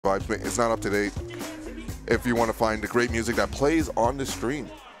It's not up to date. If you want to find the great music that plays on the stream.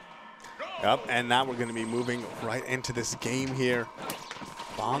 Yep, and now we're going to be moving right into this game here.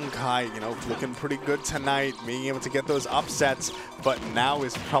 Bankai, looking pretty good tonight, being able to get those upsets, but now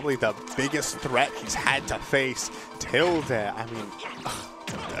is probably the biggest threat he's had to face. Tilde, I mean,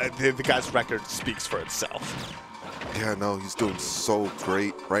 the guy's record speaks for itself. Yeah, no, he's doing so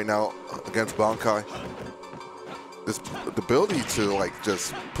great right now against Bankai. The ability to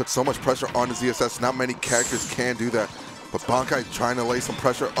just put so much pressure on the ZSS, not many characters can do that. But Bankai trying to lay some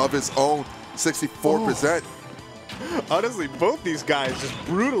pressure of his own, 64%. Honestly, both these guys just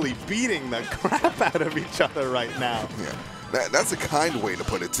brutally beating the crap out of each other right now. Yeah, that's a kind way to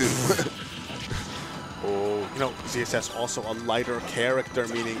put it too. ZSS also a lighter character,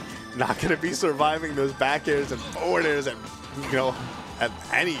 meaning not going to be surviving those back airs and forward airs and, at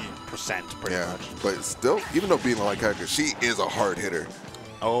any percent, pretty much. But still, even though being a light character, she is a hard hitter.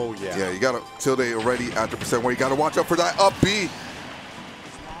 Oh, yeah. Yeah, you got to, Tilde already at the percent where you got to watch out for that up B.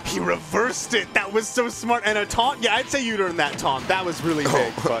 He reversed it. That was so smart. And a taunt? Yeah, I'd say you'd earn that taunt. That was really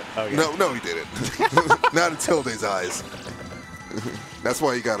big. But, yeah. No, he didn't. Not in Tilde's eyes. That's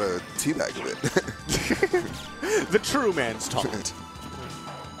why you got to teabag a bit. The true man's taunt.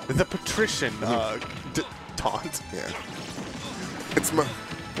 The patrician taunt. Yeah.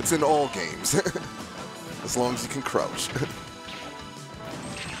 It's in all games. As long as you can crouch.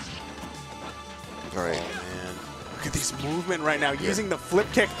 All right. Look at this movement right now, using the flip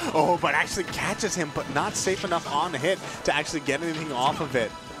kick. Oh, but actually catches him, but not safe enough on the hit to actually get anything off of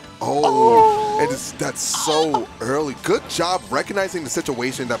it. Oh. That's so early. Good job recognizing the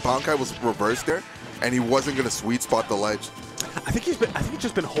situation that Bankai was reversed there, and he wasn't going to sweet spot the ledge. I think he's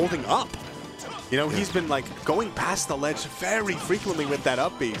just been holding up. He's been going past the ledge very frequently with that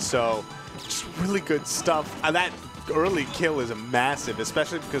up B. So just really good stuff. That early kill is massive,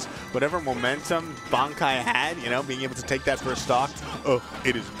 especially because whatever momentum Bankai had, being able to take that first stock,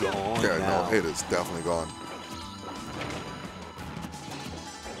 it is gone now. No, it is definitely gone.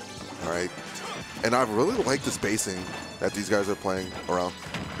 All right. And I really like the spacing that these guys are playing around.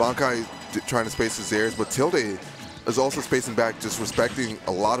 Bankai trying to space his airs, but Tilde is also spacing back, just respecting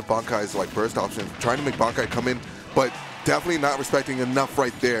a lot of Bankai's burst option, trying to make Bankai come in, but definitely not respecting enough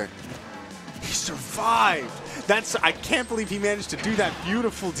right there. He survived. I can't believe he managed to do that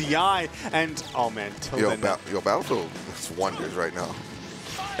beautiful DI. And oh man, Tilde. Battlefield is wonders right now.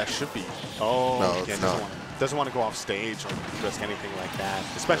 That should be. Oh, no, yeah, it's not. Doesn't want to go off stage or risk anything like that,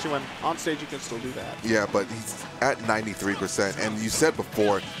 especially when on stage you can still do that. Yeah, but he's at 93%, and you said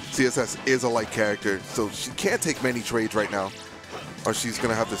before, CSS is a light character, so she can't take many trades right now, or she's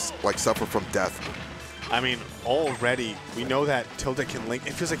gonna have to suffer from death. I mean, already we know that Tilde can link.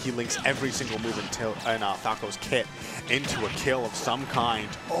 It feels like he links every single move in Falco's kit into a kill of some kind.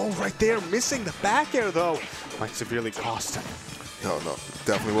 Oh, right there, missing the back air though, might severely cost him. No,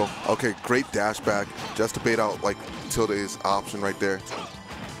 definitely will. Okay, great dash back just to bait out Tilde's option right there.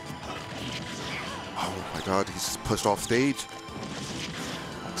 Oh my God, he's just pushed off stage.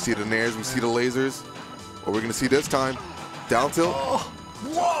 We see the nairs, we see the lasers. What we're gonna see this time? Down tilt. Oh,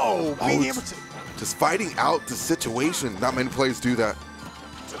 whoa! Being able to just fighting out the situation. Not many players do that.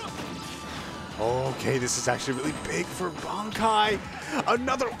 Okay, this is actually really big for Bankai.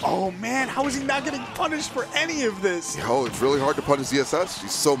 Another, oh man, how is he not getting punished for any of this? Yo, it's really hard to punish ZSS.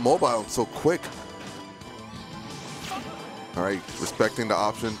 She's so mobile, so quick. All right, respecting the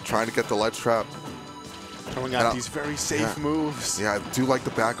option, trying to get the ledge trap. Throwing out these very safe moves. Yeah, I do like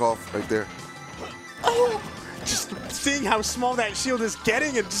the back off right there. Oh, just seeing how small that shield is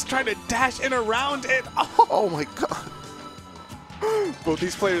getting and just trying to dash in around it. Oh my God. Both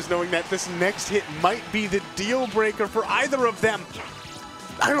these players knowing that this next hit might be the deal breaker for either of them.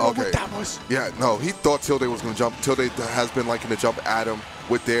 I don't know what that was. Yeah, no, he thought Tilde was going to jump. Tilde has been liking to jump at him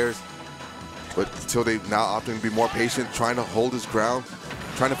with theirs. But Tilde now opting to be more patient, trying to hold his ground,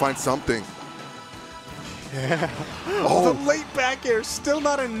 trying to find something. Yeah. Oh, the late back air, still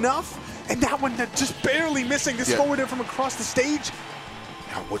not enough. And that one just barely missing this forward air from across the stage.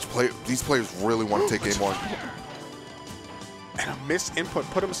 Yeah, these players really want to take game one. And a miss input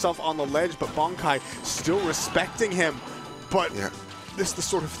put himself on the ledge, but Bankai still respecting him. But this is the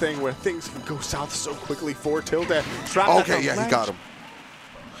sort of thing where things can go south so quickly for Tilde. Okay, yeah, he got him.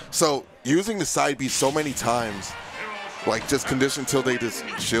 So using the side B so many times, just condition Tilde this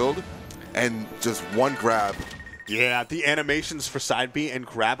shield and just one grab. Yeah, the animations for side B and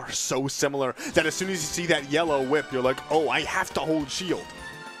grab are so similar that as soon as you see that yellow whip, you're like, oh, I have to hold shield.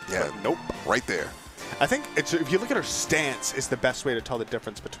 Yeah, but nope. Right there. I think if you look at her stance is the best way to tell the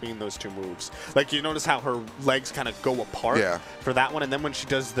difference between those two moves. Like, you notice how her legs kind of go apart for that one, and then when she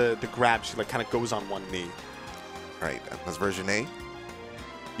does the grab, she like kind of goes on one knee. Right, that's version A.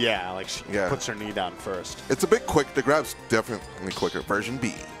 Yeah, like she puts her knee down first. It's a bit quick. The grab's definitely quicker. Version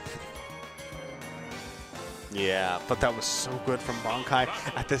B. Yeah, but that was so good from Bankai.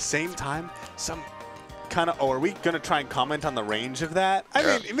 At the same time, some kind of... Oh, are we going to try and comment on the range of that? I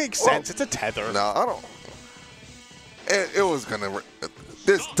mean, it makes sense. It's a tether. No, I don't... It was going to...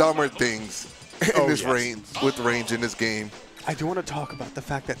 There's dumber things in this range, with range in this game. I do want to talk about the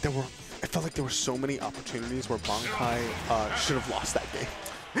fact that there were... I felt like there were so many opportunities where Bankai should have lost that game.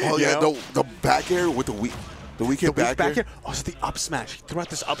 Oh, yeah, the back air with the weak hit back air. Also, the up smash. He threw out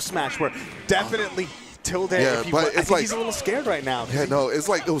this up smash where definitely... Tilde, but it's like he's a little scared right now. Yeah, no, it's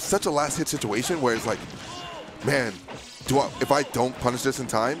like it was such a last hit situation where it's like, man, if I don't punish this in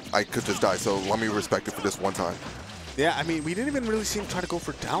time, I could just die. So let me respect it for this one time. Yeah, I mean, we didn't even really see him try to go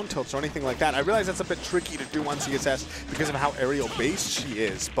for down tilts or anything like that. I realize that's a bit tricky to do on CSS because of how aerial based she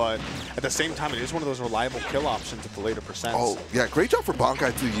is, but at the same time, it is one of those reliable kill options at the later percents. Oh, yeah, great job for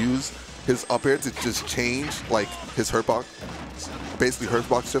Bankai to use his up air to just change like his hurt box. Basically hurt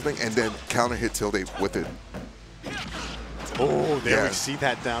box shifting and then counter hit Tilde with it. Oh, there we see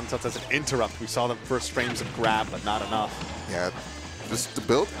that down tilt as an interrupt. We saw the first frames of grab, but not enough. Yeah, just the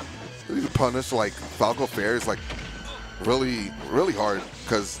build, you punish like Falco fair is like really, really hard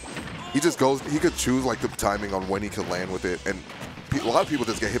because he just goes, he could choose like the timing on when he could land with it, and a lot of people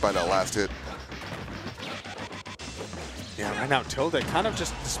just get hit by that last hit. Yeah, right now Tilde kind of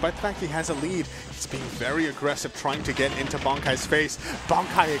just, despite the fact he has a lead, he's being very aggressive trying to get into Bankai's face.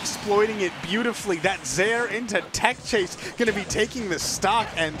 Bankai exploiting it beautifully. That Zair into tech chase, going to be taking the stock,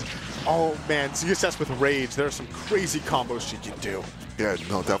 and oh man, CSS with rage. There are some crazy combos she can do. Yeah,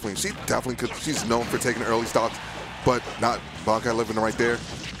 no, definitely. She definitely could. She's known for taking early stocks, but not Bankai living right there.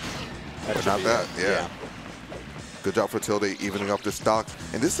 But not that, yeah. Good job for Tilde evening up the stocks.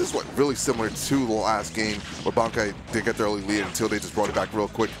 And this is what really similar to the last game where Bankai did get the early lead and Tilde just brought it back real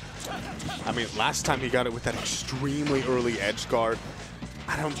quick. I mean, last time he got it with that extremely early edge guard.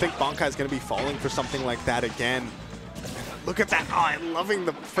 I don't think Bankai is going to be falling for something like that again. Look at that. Oh, I'm loving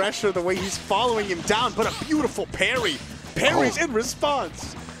the pressure, the way he's following him down, but a beautiful parry. Parries in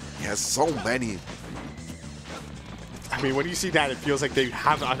response. He has so many. I mean, when you see that, it feels like they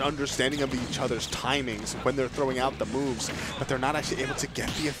have an understanding of each other's timings when they're throwing out the moves, but they're not actually able to get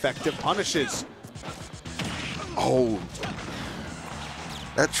the effective punishes. Oh.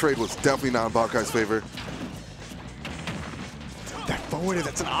 That trade was definitely not in Bankai's favor. That forward,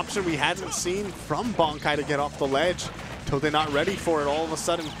 that's an option we hadn't seen from Bankai to get off the ledge. Till they're not ready for it, all of a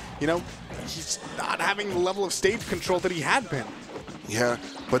sudden, you know, he's not having the level of stage control that he had been. Yeah,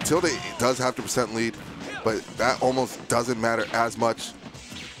 but Tilde does have the percent lead. But that almost doesn't matter as much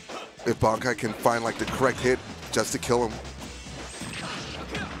if Bankai can find like the correct hit just to kill him.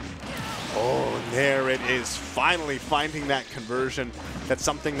 Oh, there it is. Finally finding that conversion. That's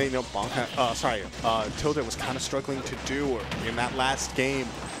something they know Tilde was kind of struggling to do in that last game.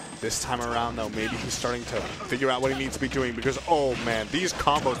 This time around, though, maybe he's starting to figure out what he needs to be doing because, oh man, these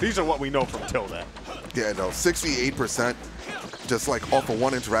combos, these are what we know from Tilde. Yeah, no, 68% just like off of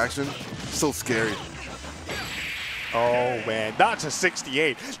one interaction. So scary. Oh man, not to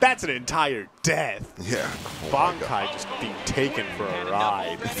 68. That's an entire death. Yeah. Bankai just being taken for a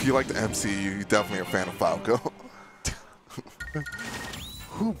ride. If you like the MCU, you're definitely a fan of Falco.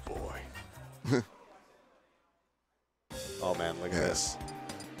 Oh boy. Oh man, look at this.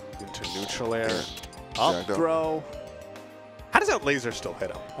 Into neutral air. Up throw. How does that laser still hit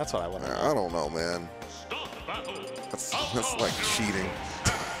him? That's what I want to know. I don't know, man. That's like cheating.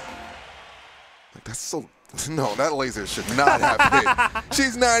 Like, that's so... No, that laser should not have hit.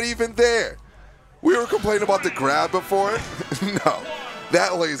 She's not even there. We were complaining about the grab before. No,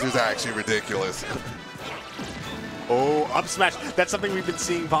 that laser's actually ridiculous. Oh, up smash. That's something we've been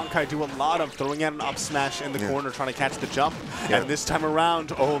seeing Bankai do a lot of, throwing out an up smash in the corner, trying to catch the jump. And this time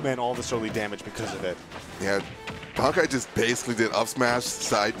around, oh man, all this early damage because of it. Yeah, Bankai just basically did up smash,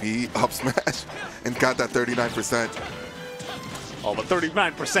 side B, up smash, and got that 39%. Oh, but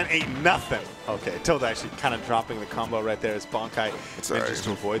 39% ain't nothing. Okay, Tilde actually kind of dropping the combo right there as Bankai manages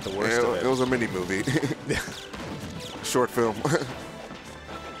to avoid the worst of it. It was a mini movie. Short film.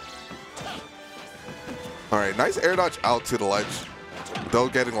 All right, nice air dodge out to the ledge. Though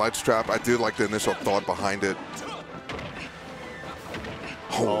getting ledge trap, I do like the initial thought behind it.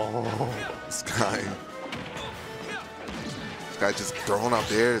 Oh, this guy. This guy just throwing out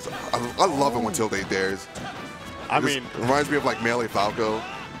dares. I love it when Tilde dares. I mean, it reminds me of like Melee Falco.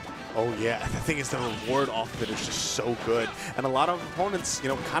 Oh yeah, the thing is the reward off of it is just so good. And a lot of opponents, you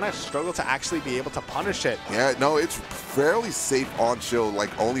know, kind of struggle to actually be able to punish it. Yeah, no, it's fairly safe on shield,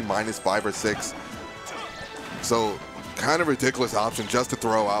 like only -5 or 6. So kind of ridiculous option just to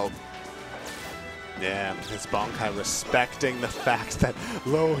throw out. Yeah, it's Bankai respecting the fact that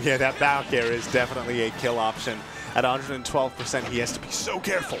that back air is definitely a kill option. At 112%, he has to be so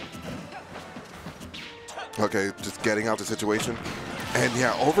careful. Okay, just getting out the situation. And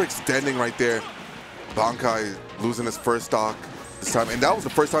yeah, overextending right there. Bankai losing his first stock this time. And that was the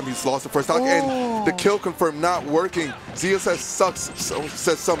first time he's lost the first stock. And the kill confirm not working. ZSS sucks, so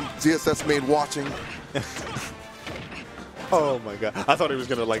says some ZSS main watching. Oh my god. I thought he was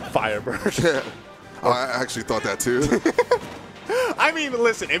going to like Firebird. Yeah. I actually thought that too. I mean,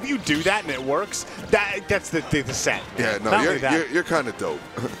 listen, if you do that and it works, that's the set. Yeah, no, you're kind of dope.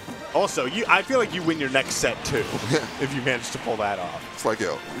 Also, I feel like you win your next set too, if you manage to pull that off. It's like,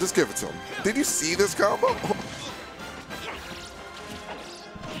 yo, just give it to him. Did you see this combo?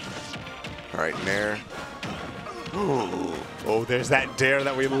 All right, Nair. Oh, there's that dare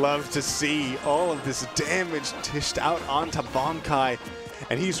that we love to see. All of this damage dished out onto Bankai,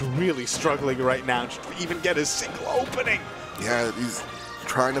 and he's really struggling right now to even get a single opening. Yeah, he's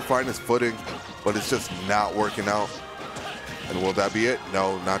trying to find his footing, but it's just not working out. And will that be it?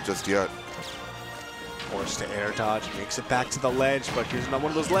 No, not just yet. Forced to air dodge, makes it back to the ledge, but here's another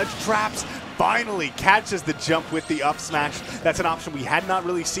one of those ledge traps. Finally catches the jump with the up smash. That's an option we had not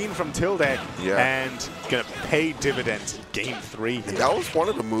really seen from Tilde. Yeah. And gonna pay dividends in game 3 here. And that was one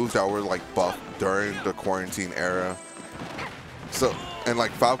of the moves that were like buffed during the quarantine era. So, and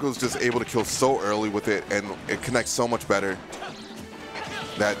like Falco's just able to kill so early with it, and it connects so much better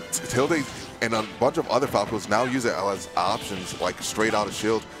that Tilde and a bunch of other Falcos now use it as options, like straight out of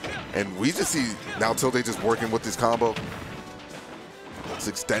shield. And we just see now Tilde just working with this combo. It's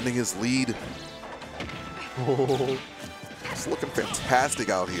extending his lead. It's looking fantastic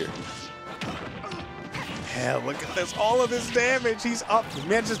out here. Yeah, look at this. All of this damage. He's up. He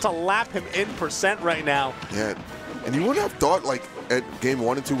manages to lap him in percent right now. Yeah. And you wouldn't have thought like at game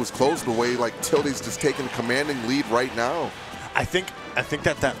 1 and 2 was close the way like Tilde's just taking a commanding lead right now. I think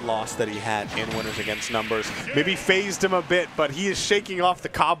that loss that he had in Winners Against Numbers maybe phased him a bit, but he is shaking off the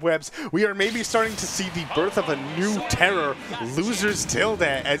cobwebs. We are maybe starting to see the birth of a new terror, Losers Tilde,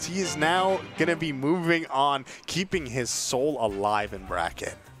 as he is now going to be moving on, keeping his soul alive in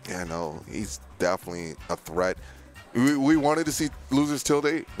bracket. Yeah, no, he's definitely a threat. We wanted to see Losers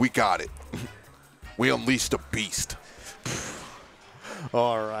Tilde. We got it. We unleashed a beast.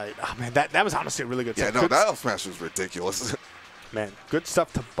 All right. Oh, man, that was honestly a really good stuff. Yeah, no, that up smash was ridiculous. Man, good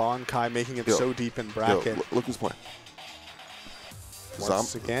stuff to Bankai, making it so deep in bracket. Look who's playing.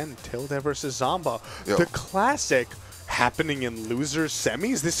 Once again, Tilde versus Zomba. The classic happening in losers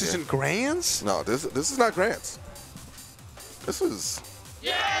semis. This isn't Grands? No, this is not Grands. This is...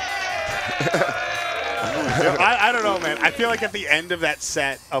 I don't know, man. I feel like at the end of that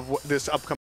set of this upcoming